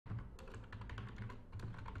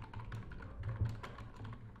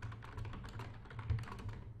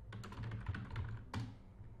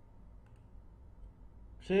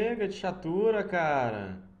Chega de chatura,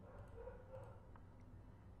 cara.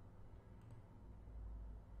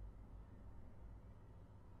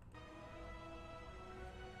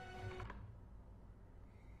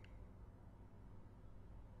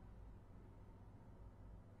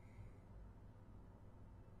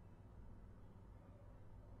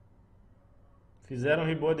 Fizeram um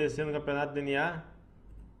ribô descer no campeonato DNA?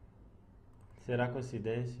 Será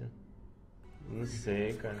coincidência? Não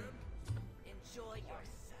sei, cara.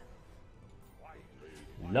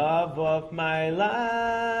 Love of my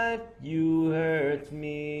life, you hurt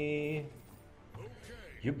me.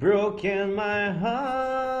 You broken my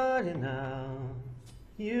heart and now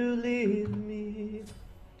you leave me.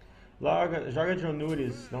 Joga de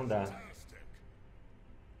Onures, não dá.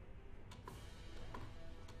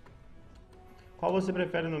 Qual você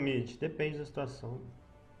prefere no mid? Depende da situação.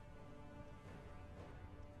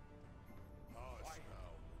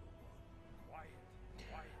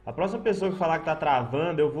 A próxima pessoa que falar que tá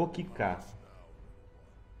travando, eu vou quicar.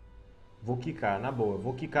 Vou quicar, na boa.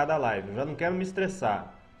 Vou quicar da live. Eu já não quero me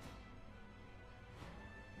estressar.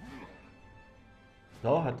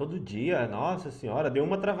 Porra, todo dia. Nossa senhora, deu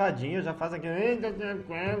uma travadinha, já faz aqui.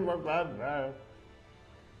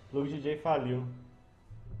 O DJ faliu.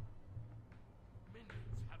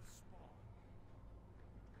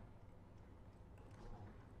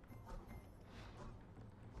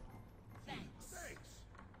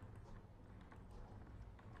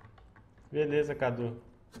 Beleza, Cadu.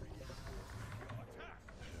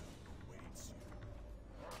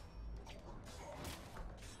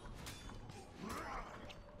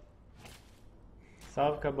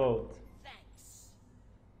 Salve, Cabot.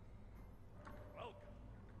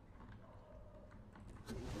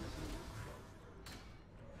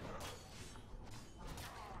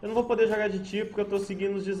 Eu não vou poder jogar de ti porque eu tô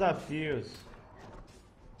seguindo os desafios.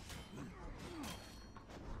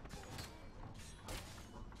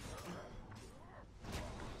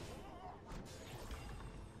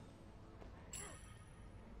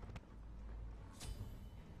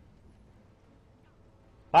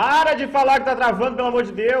 Para de falar que tá travando, pelo amor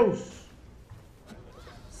de Deus!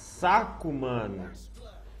 Saco, mano.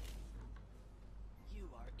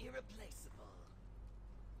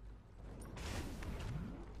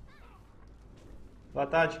 Boa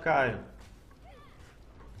tarde, Caio.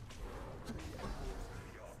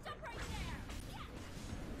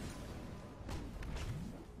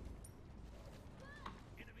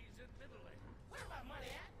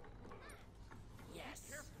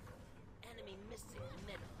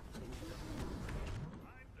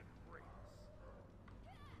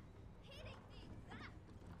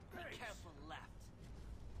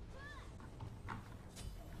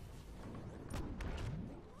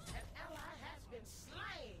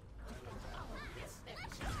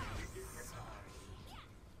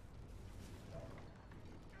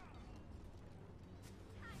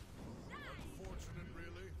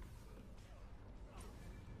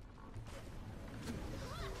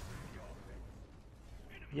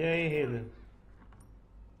 E aí, Rida?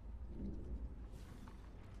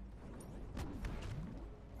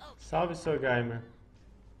 Salve, Sr. Gamer.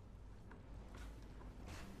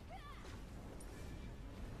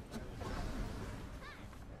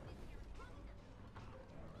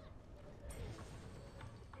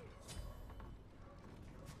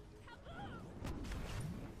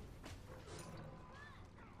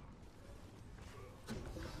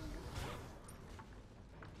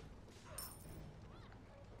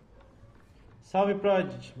 Salve,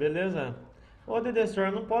 Prodigy, beleza? Ô, Dedestor,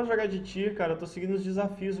 eu não posso jogar de ti, cara. Eu tô seguindo os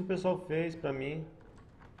desafios que o pessoal fez pra mim.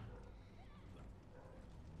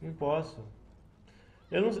 Não posso.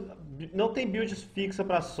 Eu não tem build fixa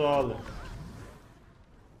pra solo.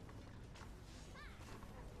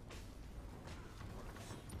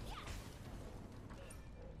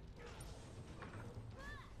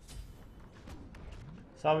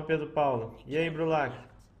 Salve, Pedro Paulo. E aí, Brulac?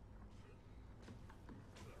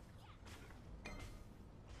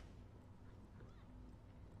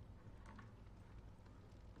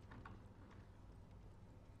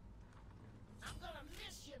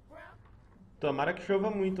 Tomara que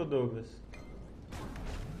chova muito, Douglas.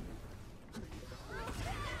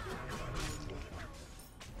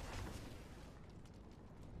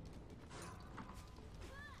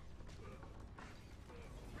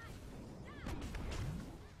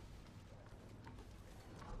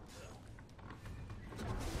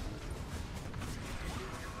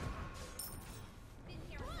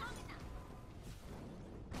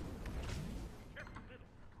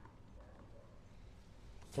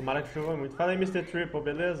 Tomara que chova muito. Fala aí, Mr. Triple,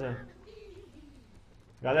 beleza?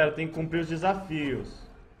 Galera, tem que cumprir os desafios.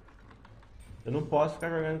 Eu não posso ficar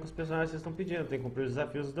jogando com os personagens que vocês estão pedindo. Tem que cumprir os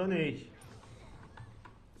desafios do donate.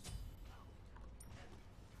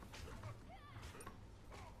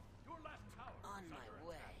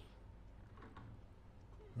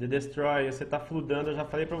 The Destroy, você tá fludando. Eu já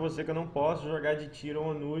falei pra você que eu não posso jogar de tiro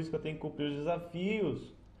ou anúncio, que eu tenho que cumprir os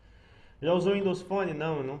desafios. Já usou Windows Phone?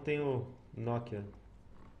 Não, eu não tenho Nokia.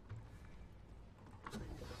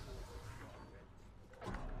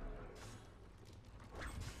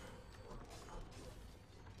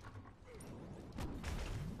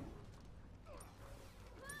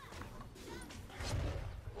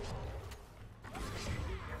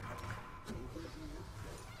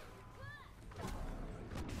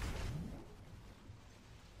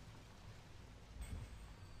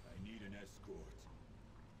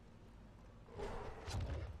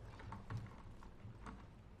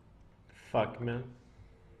 Fuck, man.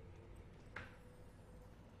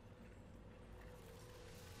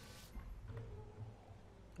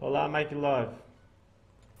 Olá, Mike Love.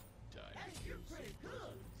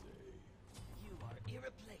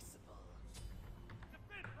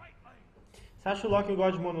 Você acha o Loki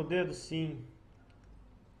igual de mão no dedo? Sim.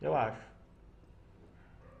 Eu acho.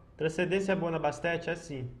 Transcendência boa na Bastet? É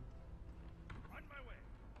sim.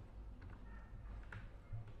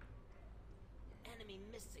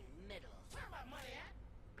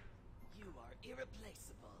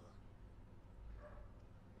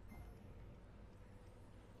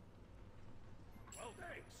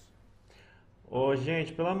 Ô,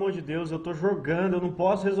 gente, pelo amor de Deus, eu tô jogando, eu não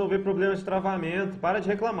posso resolver problemas de travamento. Para de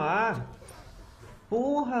reclamar.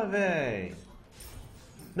 Porra, véi.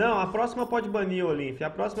 Não, a próxima pode banir, Olinf. A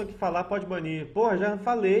próxima que falar pode banir. Porra, já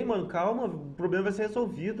falei, mano. Calma, o problema vai ser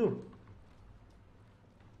resolvido.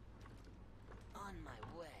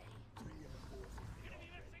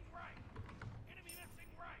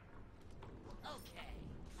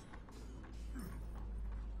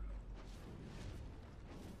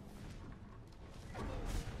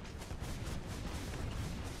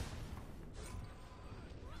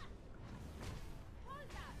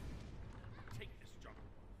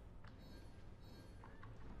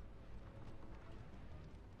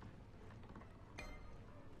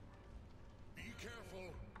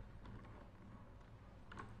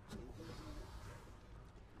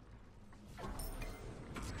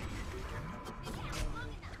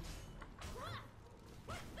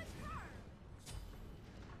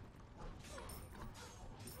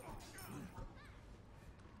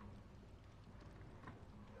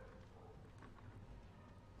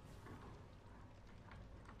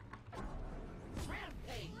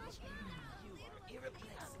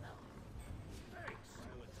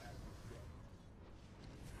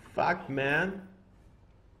 Fuck, man.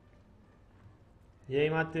 E aí,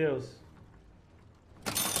 Matheus?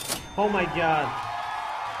 Oh my god.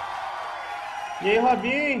 E aí,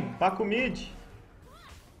 Robin? Paco mid?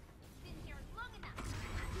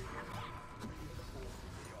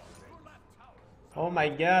 Oh my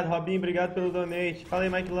god, Robin, obrigado pelo donate. Fala aí,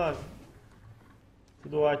 Mike Love.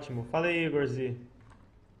 Tudo ótimo. Fala aí, Igor Z.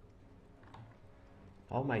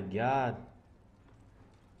 Oh my god.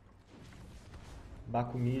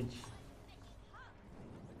 Baco mid.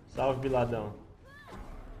 Salve, Biladão.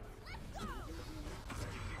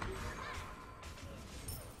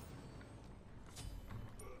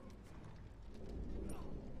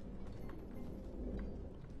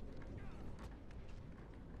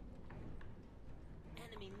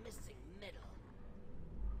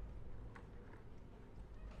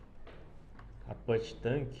 A punch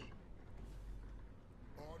tank.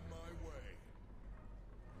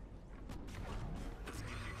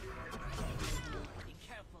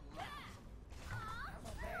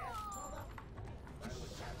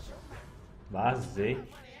 Vazei.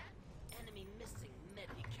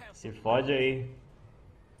 Se fode aí.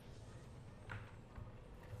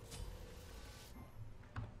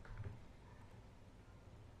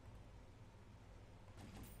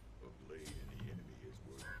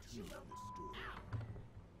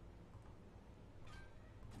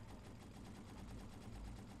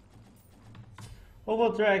 Ô,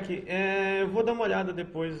 Voltrack, eu vou dar uma olhada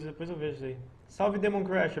depois eu vejo isso aí. Salve, Demon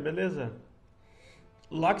Crasher, beleza?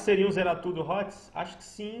 Lá que seria um Zeratu do HOTS? Acho que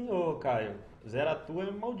sim, ô Caio. Zeratu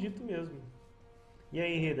é maldito mesmo. E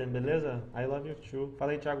aí, Hidden, beleza? I love you too.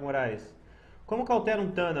 Fala aí, Thiago Moraes. Como que altera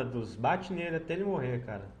um Thanatos? Bate nele até ele morrer,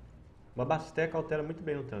 cara. Uma Basteca altera muito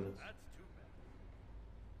bem o Thanatos.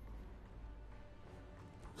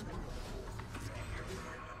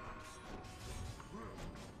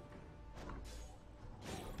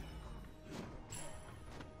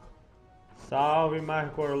 Salve,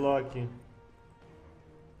 Marco Orlock.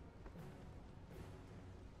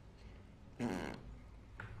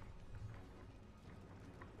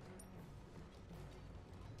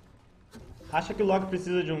 Acha que o Loki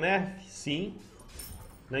precisa de um nerf? Sim.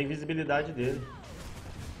 Na invisibilidade dele.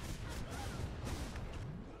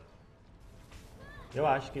 Eu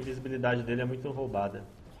acho que a invisibilidade dele é muito roubada.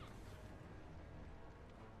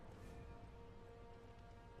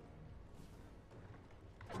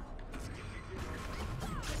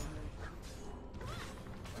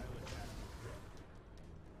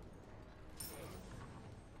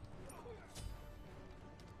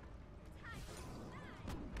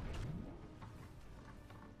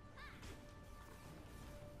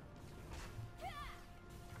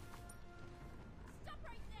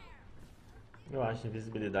 Eu acho a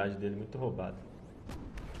invisibilidade dele muito roubada.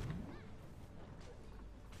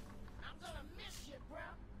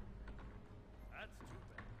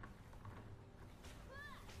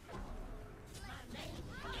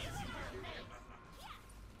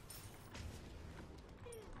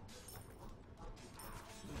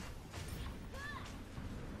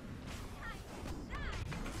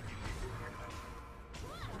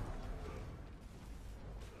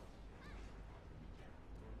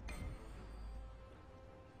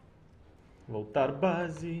 Voltar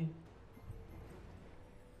base.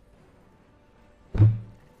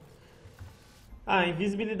 A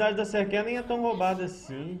invisibilidade da Serquel nem é tão roubada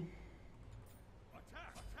assim.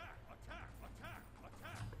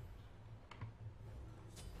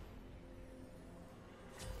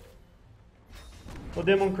 Ô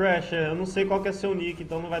Demon Crasher, eu não sei qual que é seu nick,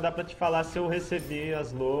 então não vai dar pra te falar se eu receber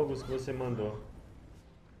as logos que você mandou.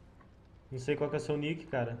 Não sei qual que é seu nick,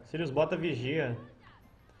 cara. Sirius, bota vigia.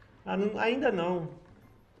 Ah, não, ainda não.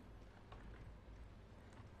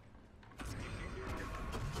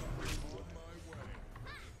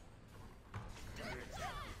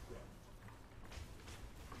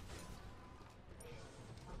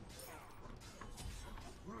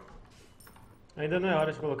 Ainda não é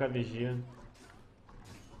hora de colocar vigia.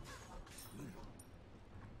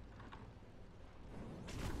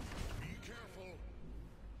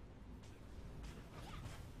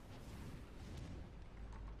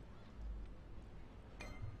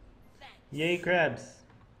 E aí, Krabs?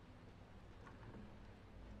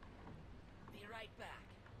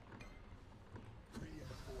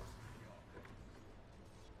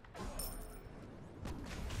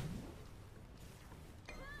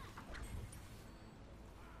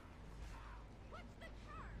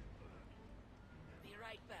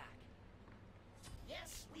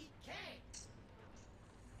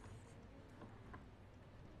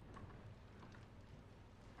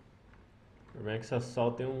 O problema é que essa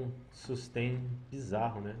sol tem um sustain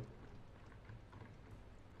bizarro, né?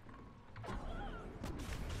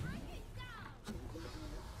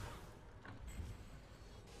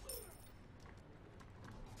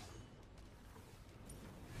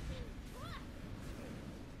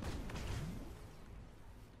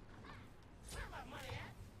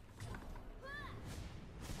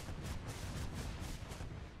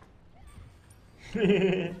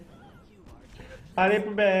 Parei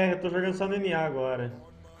pro BR, eu tô jogando só no NA agora.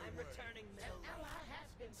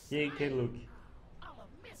 E aí, K-Luke?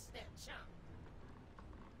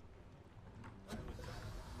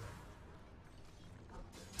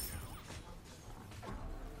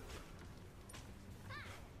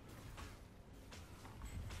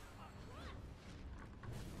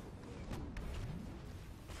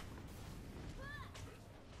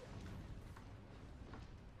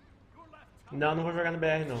 Não, não vou jogar no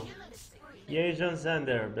BR não. E aí, Jan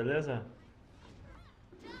Zander, beleza?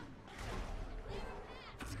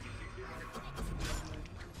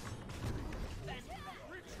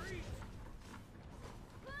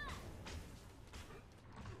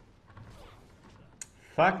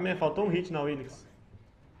 Fuck, man, faltou um hit na Willix.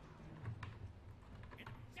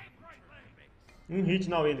 Um hit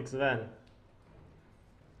na Willix, velho.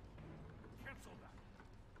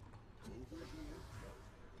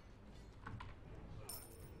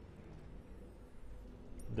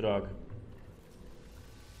 Droga.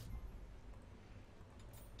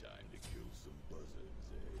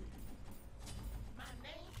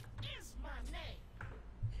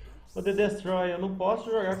 O The Destroy, eu não posso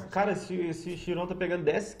jogar. Cara, esse Chiron tá pegando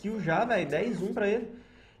 10 kills já, velho. 10-1 pra ele.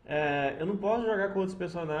 Eu não posso jogar com outros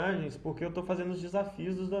personagens porque eu tô fazendo os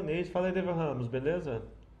desafios dos donates. Fala aí, Deva Ramos, beleza?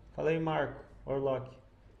 Fala aí, Marco, Orlock.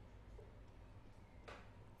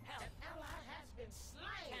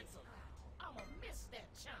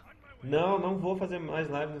 Não, não vou fazer mais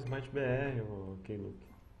live no Smite BR, ok,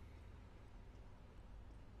 Luke.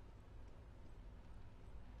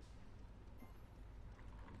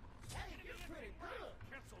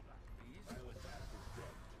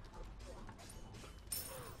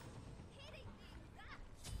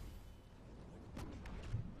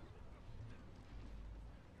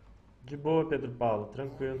 De boa, Pedro Paulo,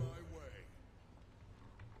 tranquilo.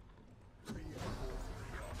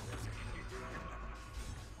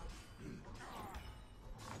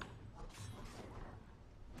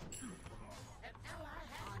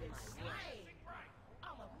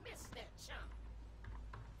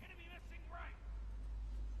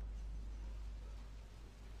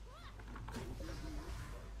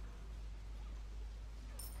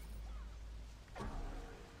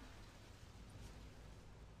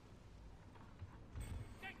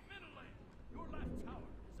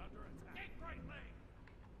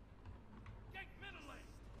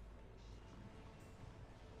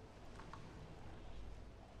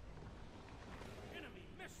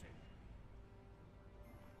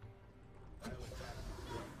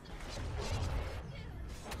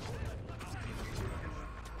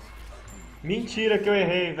 Mentira que eu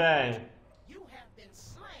errei, velho.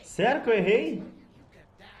 Sério que eu errei?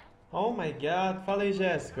 Oh my god. Fala aí,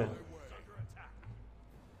 Jéssica.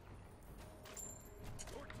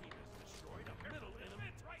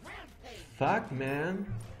 Fuck, man.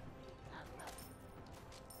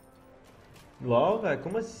 LOL, velho.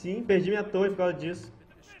 Como assim? Perdi minha torre por causa disso.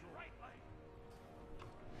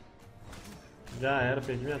 Já era,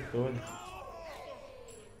 perdi minha torre.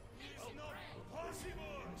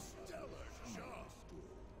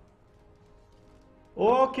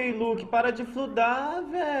 Ok, Luke, para de fludar,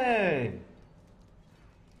 velho.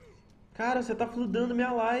 Cara, você tá fludando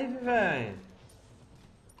minha live, velho.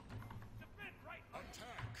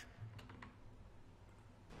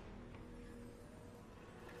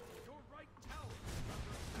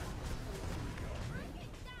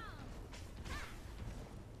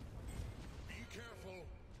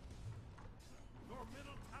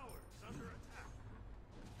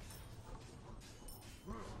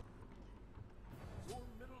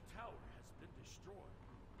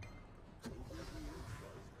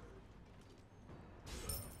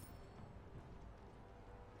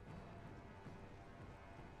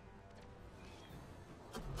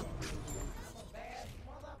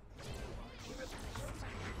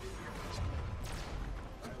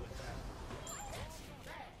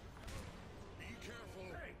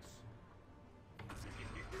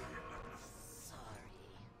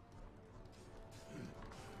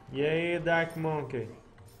 E aí, Dark Monkey?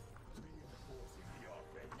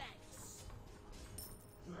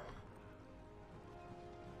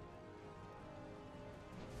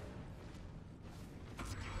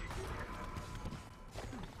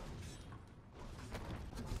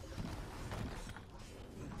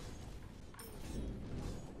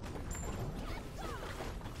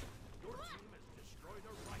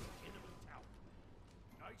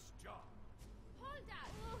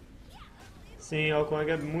 Sim, o Kong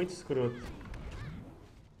é muito escroto.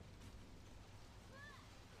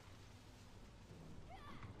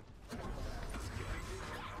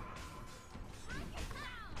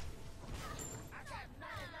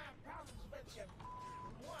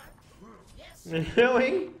 Eu,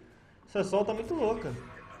 hein? Essa sol tá muito louca.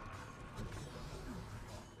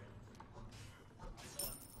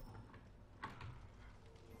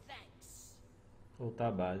 Voltar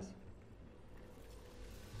a base.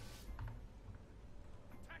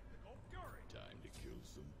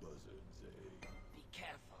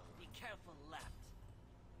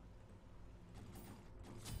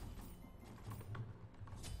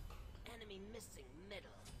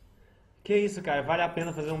 Que isso, cara? Vale a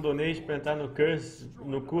pena fazer um donate pra entrar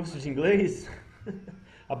no curso de inglês?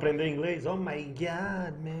 Aprender inglês? Oh my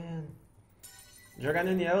god, man. Jogar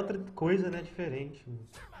NN é outra coisa, né? Diferente.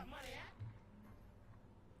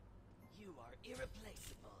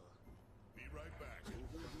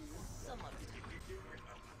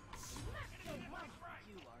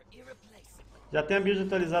 Já tem a build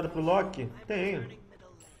atualizada pro Loki? Tenho.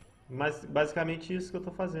 Mas basicamente isso que eu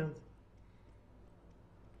tô fazendo.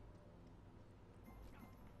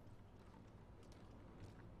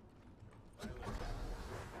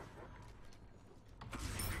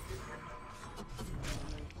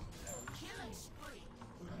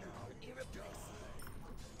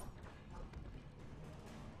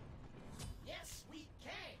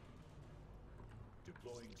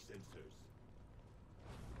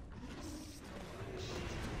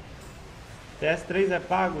 TS3 é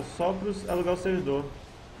pago só para alugar o servidor.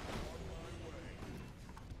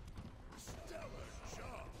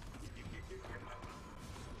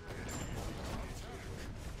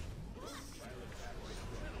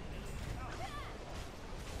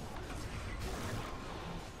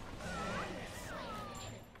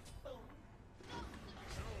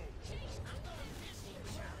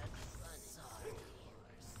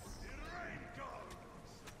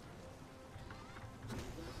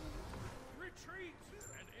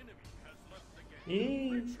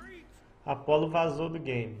 Ih, Apolo vazou do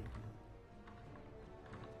game.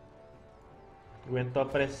 Aguentou a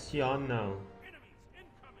pressão, não.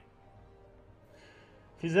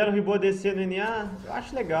 Fizeram o Ribô DC no NA? Eu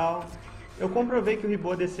acho legal. Eu comprovei que o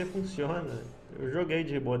Ribô DC funciona. Eu joguei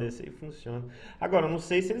de Ribô DC e funciona. Agora, eu não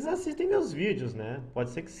sei se eles assistem meus vídeos, né? Pode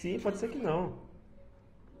ser que sim, pode ser que não.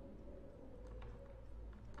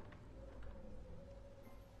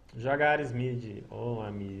 Joga Ares Mid. Oh,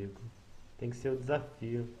 amigo. Tem que ser o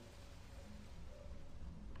desafio.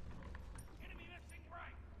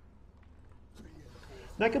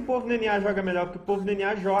 Não é que o povo no NA joga melhor, porque o povo no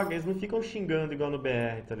NA joga. Eles não ficam xingando igual no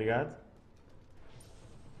BR, tá ligado?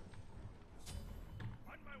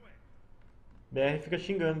 BR fica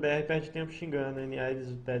xingando, BR perde tempo xingando, NA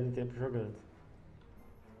eles perdem tempo jogando.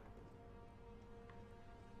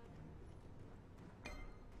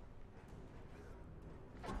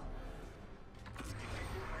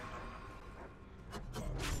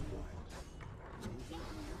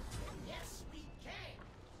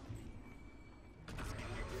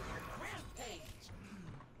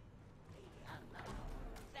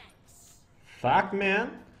 Fuck,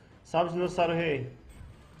 man. Salve, dinossauro rei.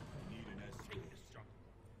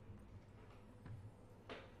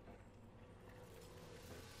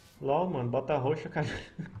 LOL, mano, bota roxa, cara.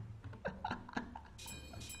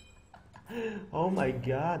 Oh my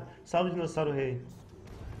god. Salve, dinossauro rei.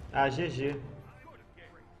 Ah, GG.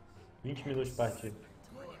 20 minutos de partida.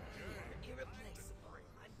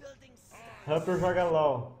 Humper joga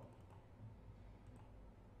LOL.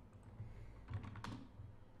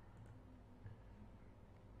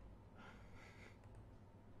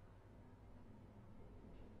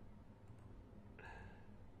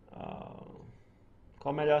 Ah,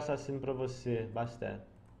 qual o melhor assassino pra você? Basté.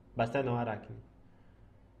 Basté não, Aracne.